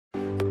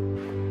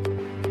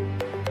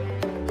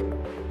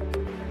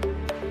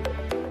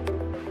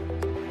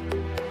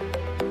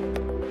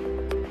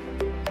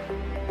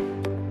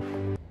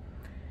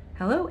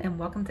and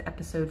welcome to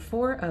episode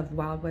 4 of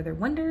Wild Weather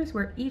Wonders,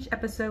 where each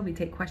episode we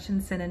take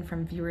questions sent in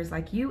from viewers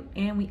like you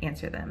and we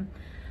answer them.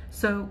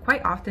 So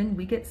quite often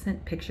we get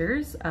sent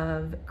pictures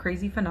of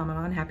crazy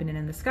phenomenon happening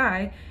in the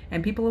sky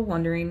and people are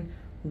wondering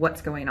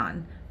what's going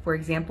on. For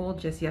example,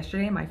 just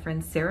yesterday my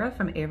friend Sarah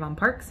from Avon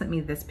Park sent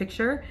me this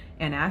picture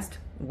and asked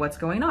what's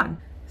going on.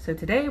 So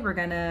today we're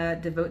gonna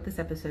devote this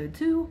episode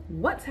to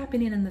what's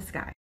happening in the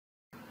sky.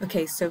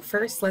 Okay, so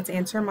first let's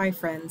answer my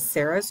friend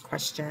Sarah's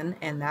question,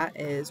 and that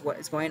is what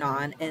is going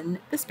on in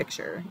this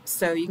picture.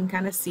 So you can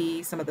kind of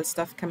see some of the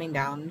stuff coming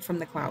down from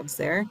the clouds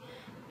there,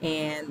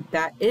 and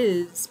that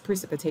is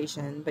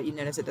precipitation, but you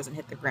notice it doesn't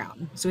hit the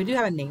ground. So we do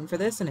have a name for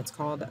this, and it's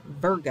called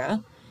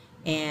virga,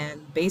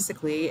 and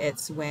basically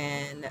it's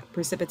when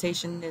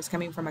precipitation is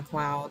coming from a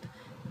cloud,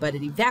 but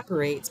it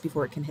evaporates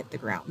before it can hit the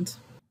ground.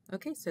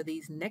 Okay, so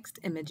these next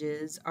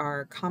images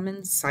are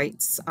common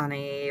sights on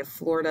a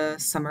Florida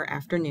summer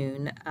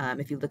afternoon.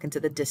 If you look into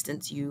the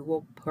distance, you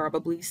will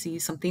probably see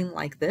something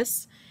like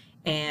this.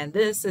 And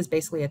this is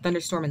basically a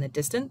thunderstorm in the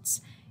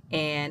distance,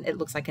 and it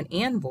looks like an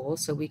anvil,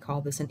 so we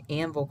call this an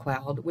anvil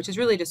cloud, which is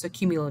really just a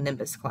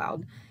cumulonimbus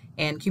cloud.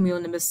 And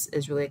cumulonimbus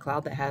is really a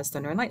cloud that has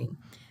thunder and lightning.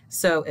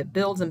 So it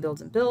builds and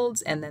builds and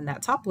builds, and then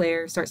that top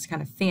layer starts to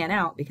kind of fan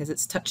out because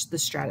it's touched the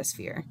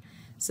stratosphere.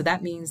 So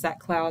that means that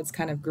cloud's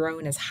kind of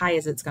grown as high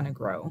as it's going to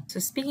grow. So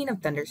speaking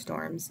of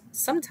thunderstorms,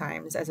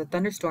 sometimes as a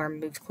thunderstorm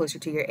moves closer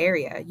to your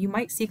area, you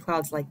might see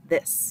clouds like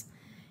this.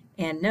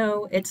 And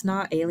no, it's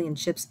not alien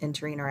ships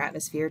entering our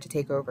atmosphere to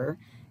take over.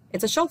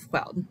 It's a shelf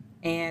cloud.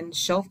 And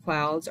shelf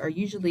clouds are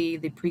usually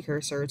the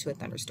precursor to a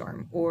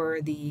thunderstorm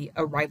or the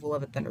arrival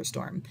of a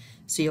thunderstorm.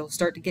 So you'll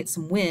start to get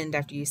some wind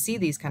after you see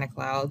these kind of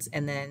clouds,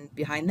 and then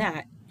behind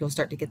that, you'll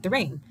start to get the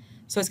rain.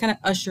 So it's kind of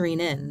ushering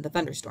in the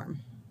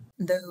thunderstorm.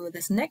 Though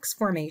this next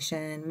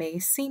formation may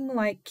seem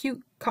like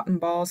cute cotton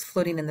balls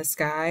floating in the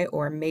sky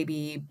or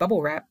maybe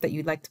bubble wrap that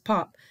you'd like to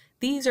pop,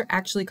 these are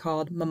actually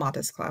called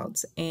mammatus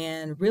clouds,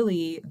 and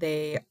really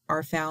they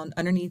are found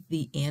underneath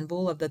the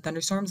anvil of the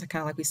thunderstorms,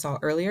 kind of like we saw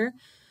earlier,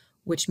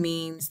 which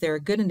means they're a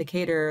good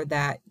indicator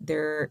that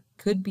there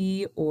could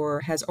be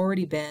or has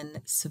already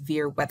been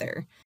severe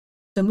weather.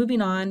 So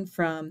moving on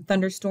from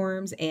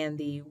thunderstorms and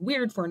the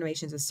weird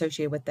formations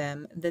associated with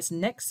them, this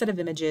next set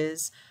of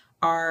images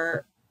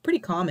are pretty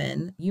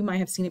common. You might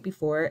have seen it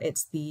before.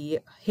 It's the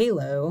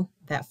halo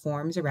that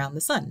forms around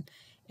the sun.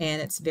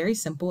 And it's very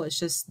simple. It's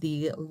just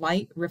the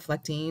light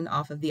reflecting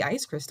off of the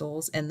ice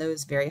crystals and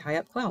those very high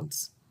up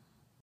clouds.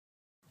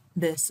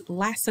 This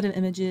last set of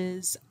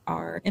images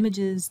are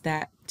images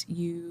that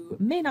you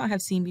may not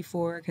have seen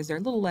before because they're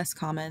a little less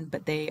common,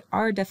 but they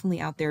are definitely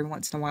out there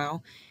once in a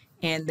while.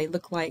 And they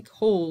look like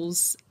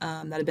holes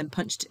that have been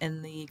punched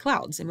in the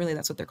clouds. And really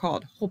that's what they're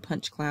called, hole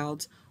punch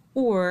clouds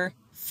or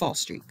fall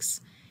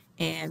streaks.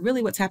 And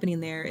really what's happening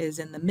there is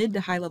in the mid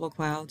to high level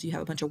clouds, you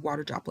have a bunch of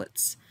water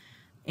droplets.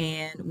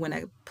 And when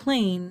a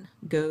plane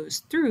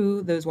goes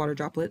through those water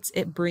droplets,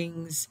 it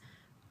brings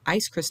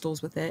ice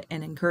crystals with it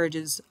and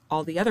encourages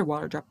all the other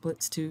water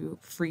droplets to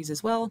freeze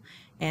as well.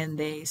 And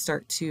they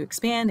start to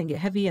expand and get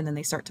heavy, and then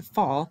they start to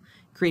fall,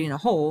 creating a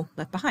hole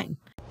left behind.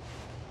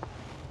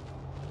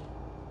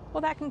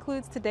 Well, that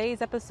concludes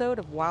today's episode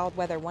of Wild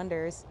Weather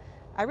Wonders.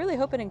 I really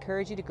hope it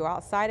encouraged you to go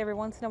outside every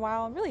once in a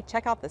while and really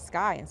check out the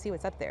sky and see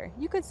what's up there.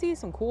 You could see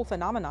some cool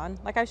phenomenon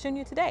like I've shown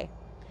you today.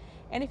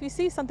 And if you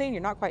see something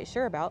you're not quite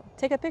sure about,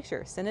 take a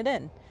picture, send it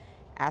in.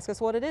 Ask us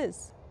what it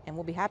is, and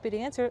we'll be happy to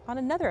answer it on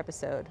another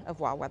episode of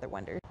Wild Weather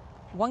Wonders.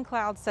 One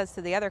cloud says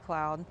to the other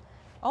cloud,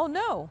 "Oh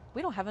no,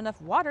 we don't have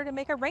enough water to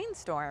make a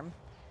rainstorm."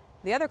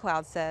 The other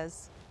cloud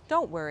says,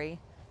 "Don't worry,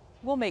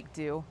 we'll make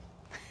do."